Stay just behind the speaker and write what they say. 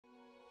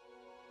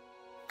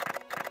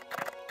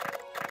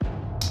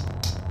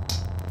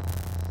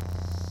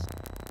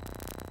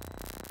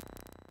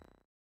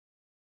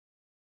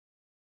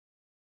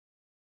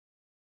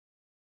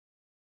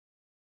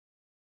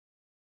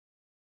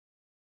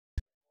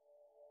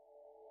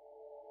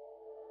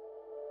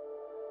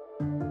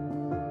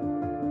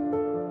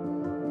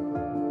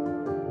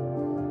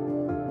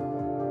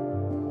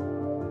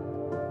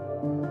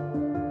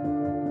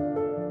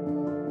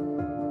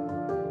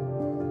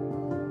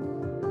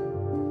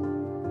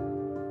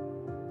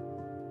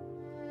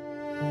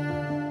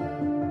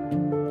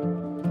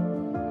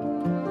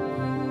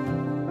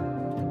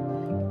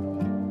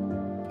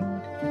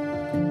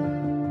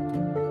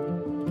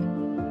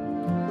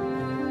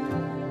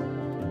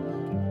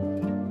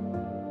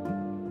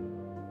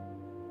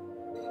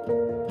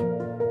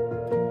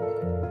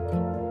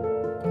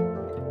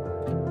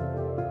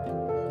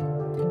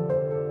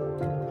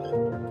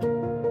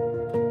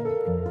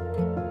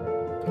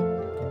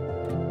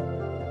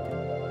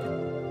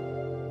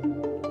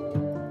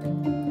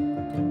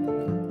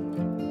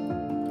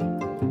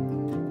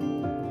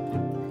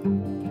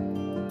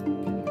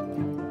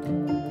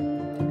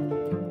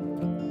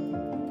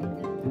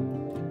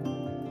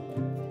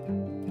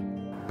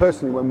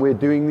Personally, when we're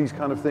doing these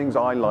kind of things,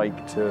 I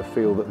like to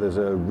feel that there's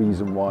a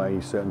reason why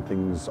certain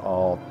things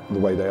are the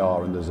way they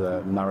are, and there's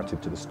a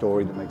narrative to the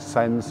story that makes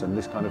sense and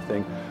this kind of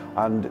thing.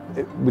 And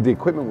with the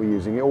equipment we're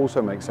using, it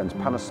also makes sense.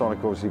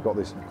 Panasonic obviously got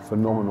this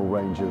phenomenal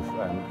range of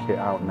kit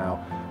out now.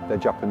 They're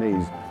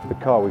Japanese. The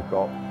car we've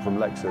got from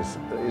Lexus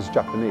is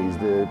Japanese.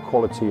 The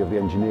quality of the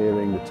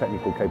engineering, the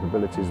technical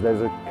capabilities,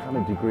 there's a kind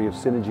of degree of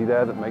synergy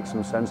there that makes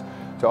some sense.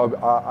 So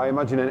I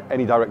imagine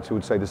any director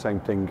would say the same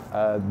thing.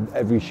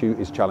 Every shoot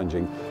is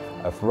challenging.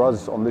 For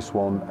us on this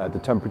one, the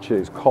temperature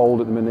is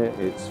cold at the minute.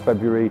 It's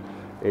February.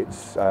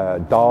 It's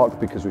dark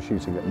because we're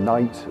shooting at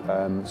night.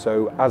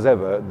 So as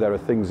ever, there are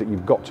things that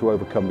you've got to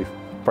overcome,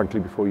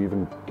 frankly, before you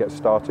even get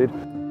started.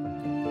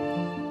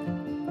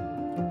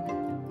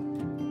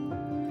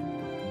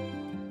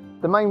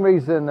 The main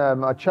reason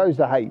I chose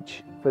the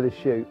H for this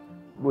shoot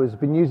was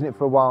I've been using it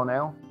for a while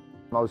now.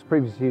 I was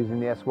previously using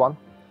the S1.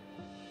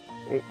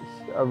 It's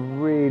a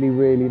really,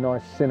 really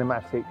nice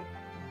cinematic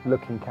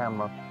looking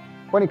camera.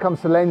 When it comes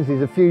to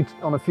lenses,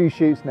 on a few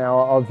shoots now,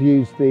 I've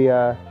used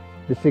the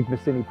Sigma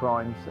Cine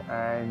Primes,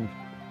 and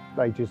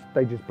they just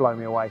blow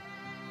me away.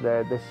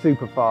 They're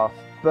super fast,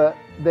 but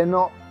they're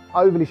not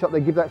overly sharp.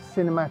 They give that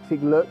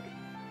cinematic look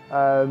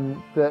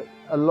that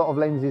a lot of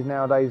lenses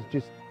nowadays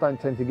just don't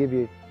tend to give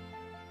you.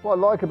 What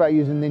I like about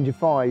using Ninja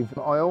 5,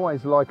 I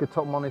always like a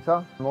top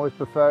monitor. I always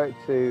prefer it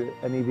to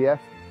an EVF.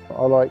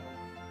 I like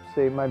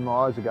seeing, maybe my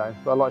eyes are going,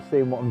 but I like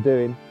seeing what I'm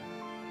doing.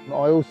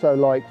 I also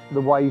like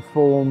the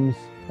waveforms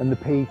and the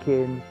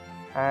peaking,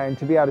 and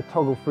to be able to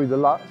toggle through the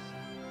LUTs.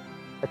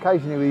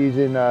 Occasionally we're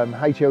using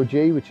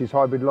HLG, which is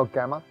hybrid log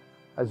gamma,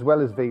 as well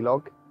as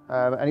V-Log,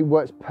 and it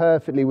works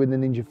perfectly with the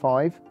Ninja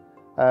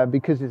 5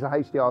 because it's a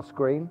HDR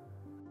screen.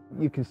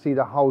 You can see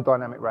the whole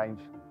dynamic range,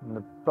 from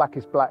the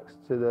blackest blacks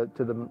to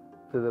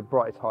the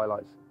brightest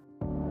highlights.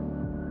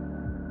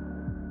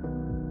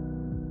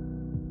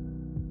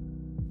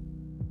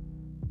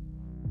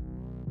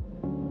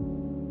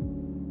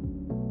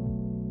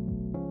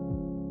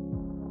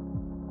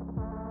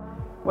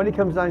 When it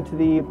comes down to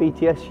the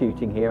BTS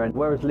shooting here, and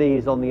whereas Lee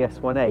is on the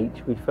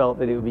S1H, we felt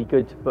that it would be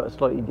good to put a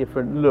slightly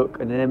different look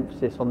and an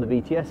emphasis on the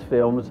BTS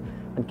films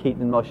and keep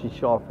them nice and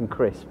sharp and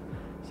crisp.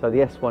 So the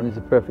S1 is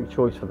a perfect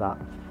choice for that.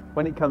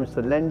 When it comes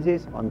to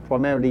lenses, I'm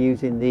primarily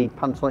using the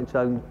Panasonic's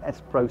own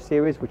S Pro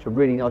series, which are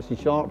really nice and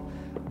sharp,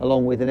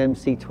 along with an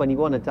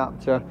MC21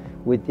 adapter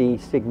with the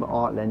Sigma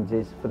Art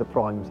lenses for the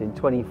primes in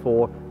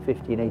 24,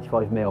 50 and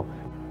 85mm.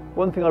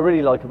 One thing I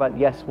really like about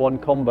the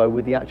S1 combo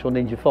with the actual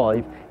Ninja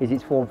 5 is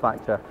its form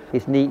factor.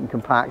 It's neat and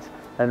compact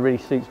and really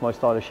suits my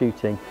style of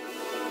shooting.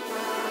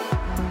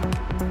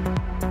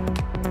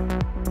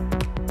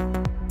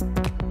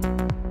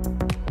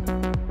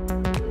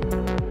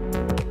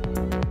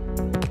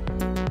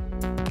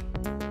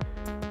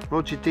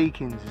 Roger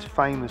Deakins is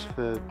famous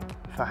for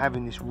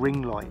having this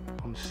ring light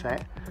on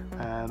set,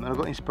 and I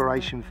got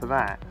inspiration for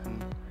that.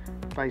 And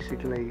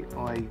basically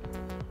I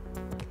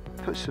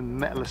put some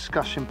metal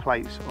escutcheon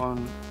plates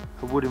on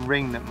a wooden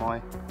ring that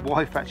my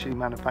wife actually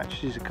manufactures.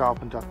 She's a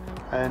carpenter,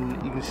 and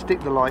you can stick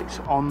the lights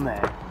on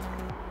there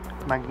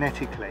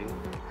magnetically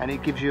and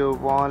it gives you a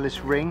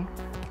wireless ring.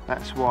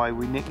 That's why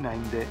we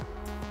nicknamed it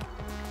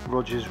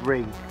Roger's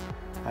ring,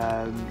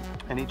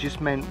 and it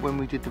just meant when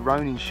we did the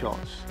Ronin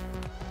shots,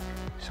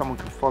 someone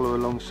can follow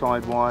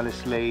alongside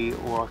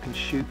wirelessly, or I can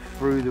shoot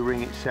through the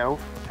ring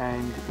itself,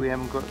 and we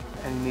haven't got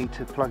any need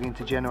to plug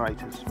into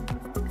generators.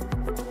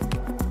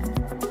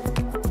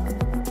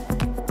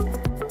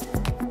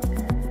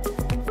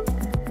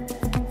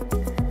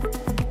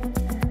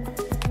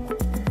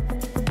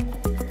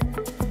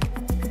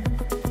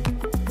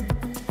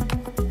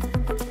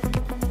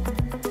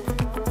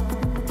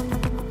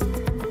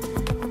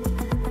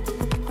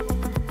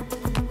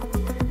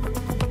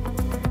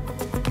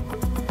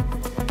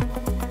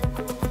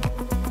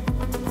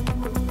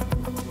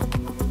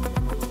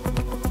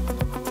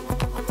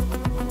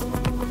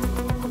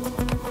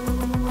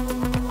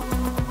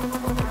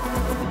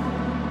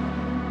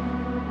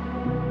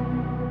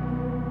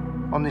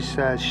 On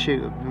this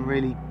shoot, I've been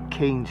really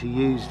keen to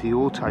use the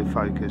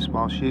autofocus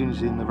whilst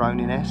using the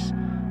Ronin S.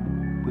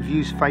 We've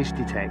used face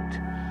detect,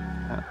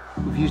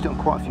 We've used it on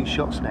quite a few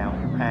shots now,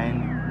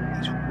 and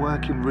it's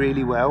working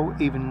really well,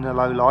 even in the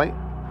low light.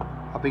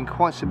 I've been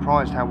quite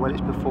surprised how well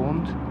it's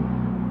performed,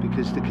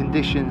 because the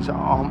conditions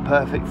aren't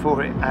perfect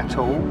for it at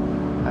all,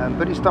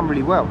 but it's done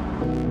really well.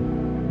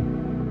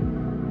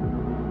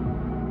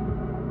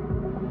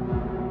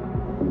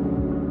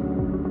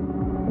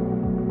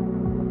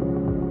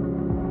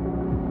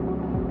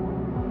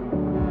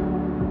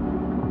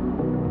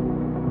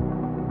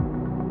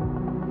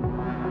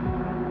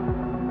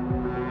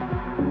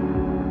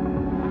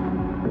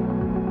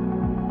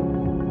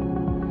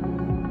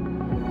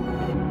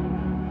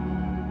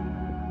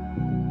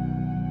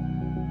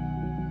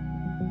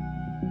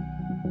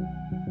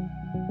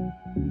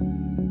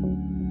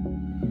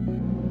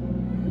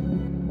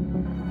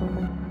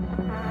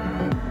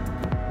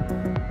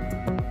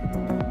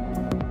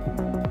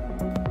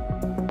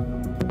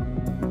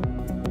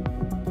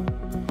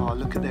 Oh,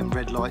 look at them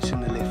red lights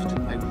in the lift,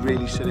 they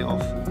really set it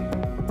off.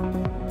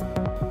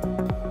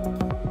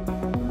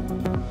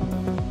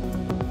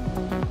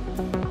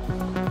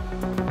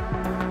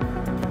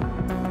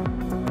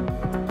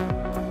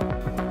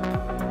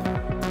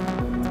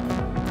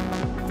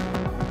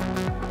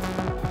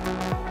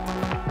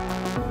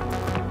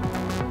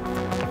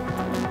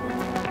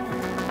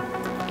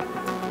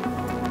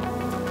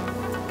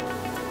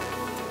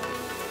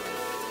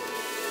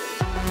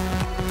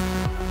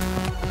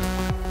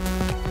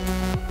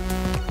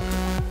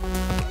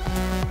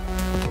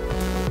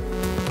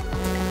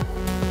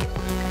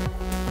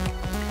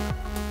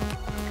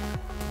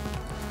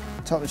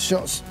 Type of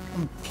shots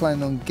I'm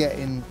planning on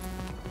getting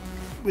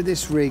with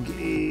this rig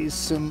is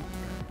some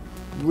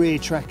rear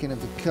tracking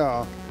of the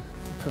car.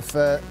 I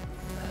prefer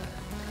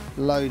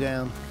low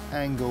down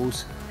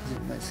angles because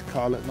it makes the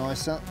car look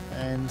nicer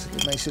and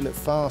it makes it look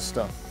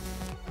faster.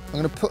 I'm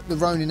going to put the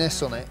Ronin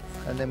S on it,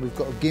 and then we've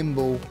got a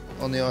gimbal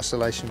on the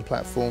isolation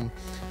platform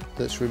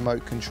that's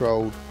remote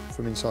controlled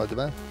from inside the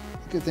van.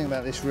 The good thing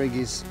about this rig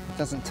is it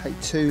doesn't take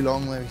too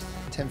long, maybe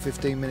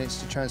 10-15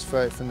 minutes to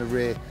transfer it from the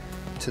rear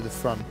to the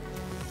front.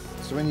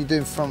 So when you're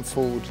doing front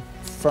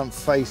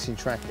facing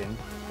tracking,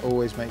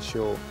 always make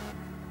sure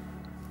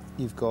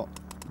you've got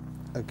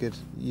a good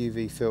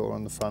UV filter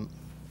on the front,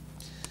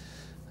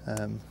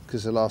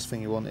 because the last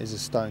thing you want is a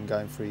stone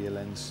going through your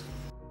lens.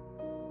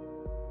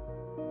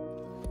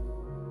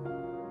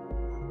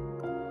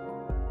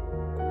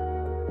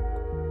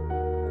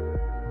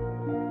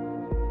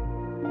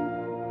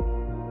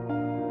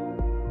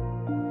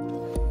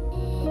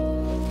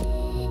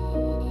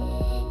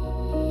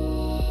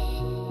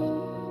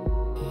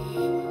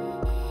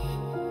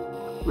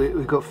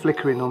 We've got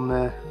flickering on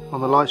the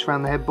lights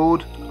around the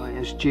headboard.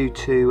 It's due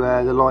to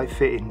the light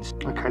fittings.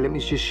 Okay, let me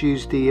just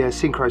use the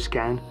synchro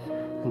scan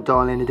and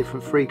dial in a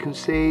different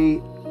frequency.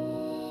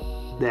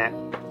 There,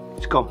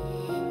 it's gone.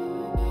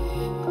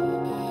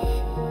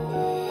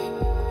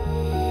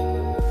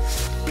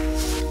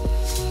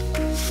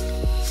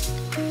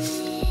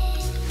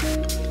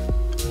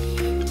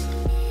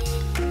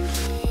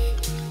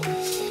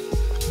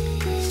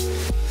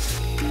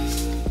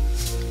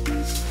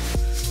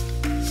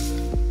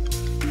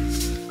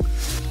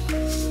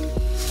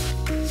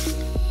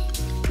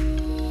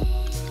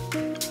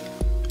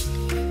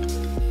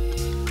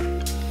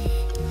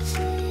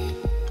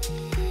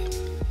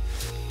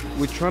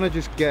 We're trying to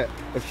just get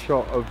a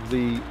shot of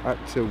the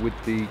actor with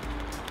the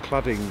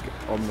cladding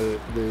on the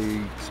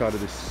side of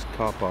this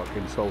car park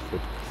in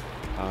Salford,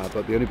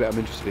 but the only bit I'm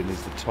interested in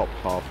is the top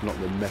half, not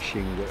the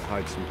meshing that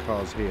hides some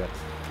cars here.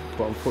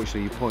 But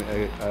unfortunately you point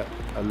a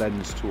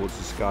lens towards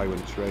the sky when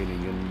it's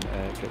raining and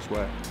it gets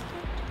wet.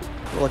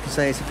 Well, I can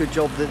say it's a good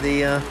job that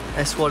the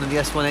S1 and the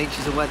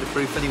S1Hs are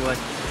weatherproof anyway.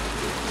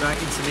 Right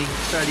into the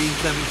fairly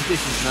inclement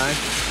conditions now.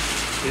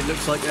 It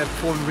looks like they're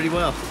performing really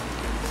well.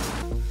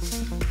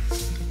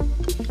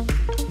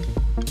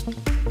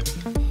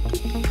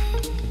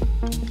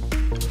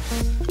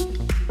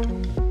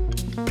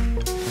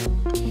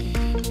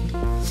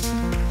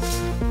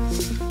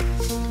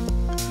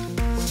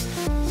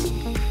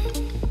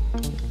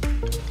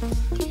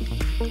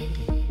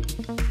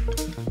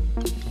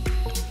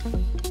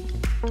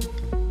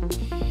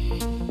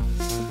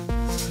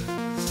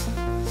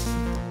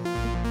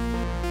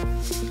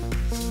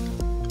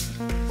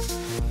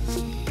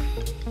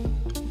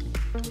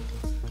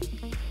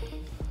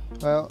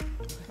 Well,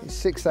 it's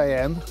 6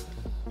 AM,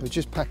 we're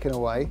just packing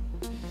away,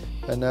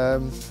 and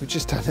we've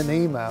just done an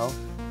email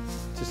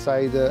to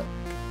say that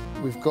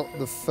we've got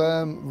the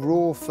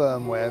raw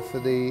firmware for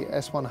the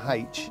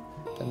S1H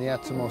and the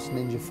Atomos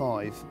Ninja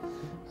 5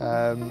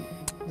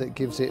 that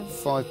gives it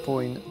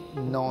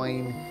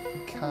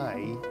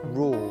 5.9K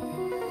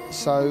raw.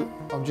 So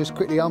I'm just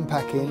quickly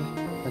unpacking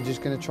and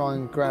just going to try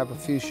and grab a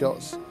few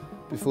shots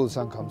before the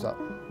sun comes up.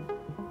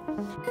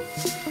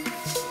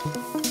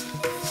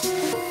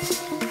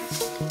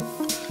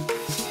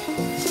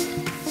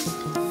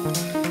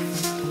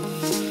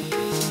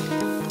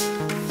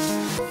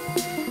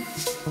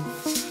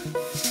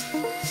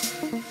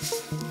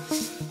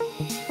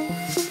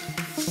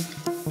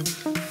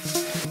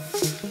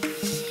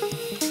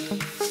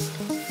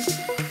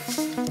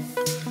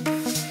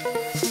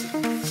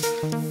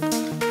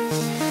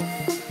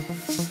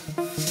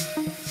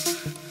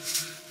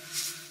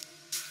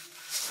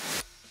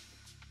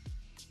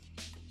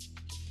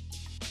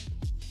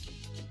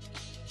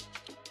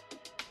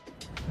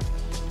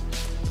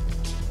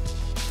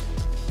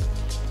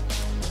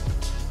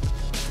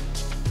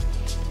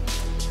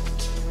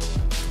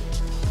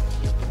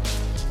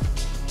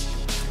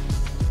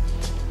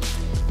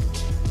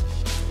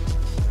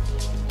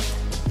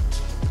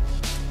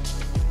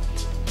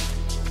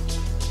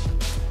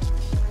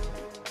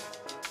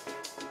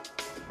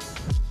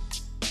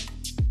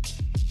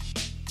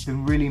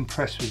 been really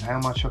impressed with how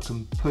much I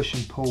can push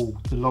and pull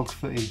the log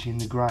footage in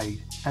the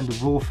grade, and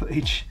the raw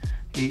footage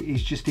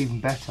is just even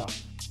better.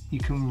 You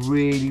can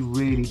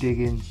really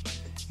dig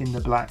in the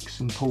blacks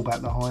and pull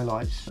back the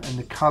highlights, and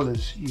the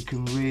colours you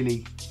can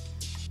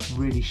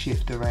really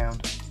shift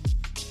around.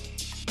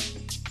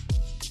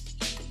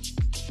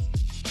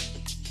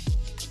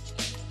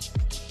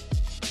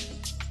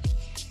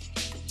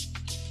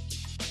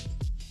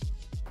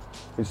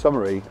 In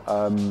summary,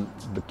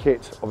 the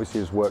kit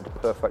obviously has worked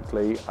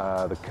perfectly.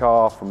 The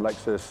car from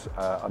Lexus,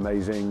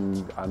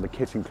 amazing, and the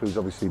kit includes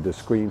obviously the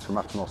screens from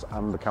Atomos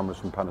and the cameras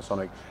from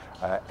Panasonic.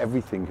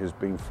 Everything has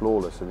been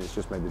flawless, and it's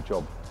just made the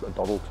job a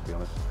doddle, to be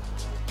honest.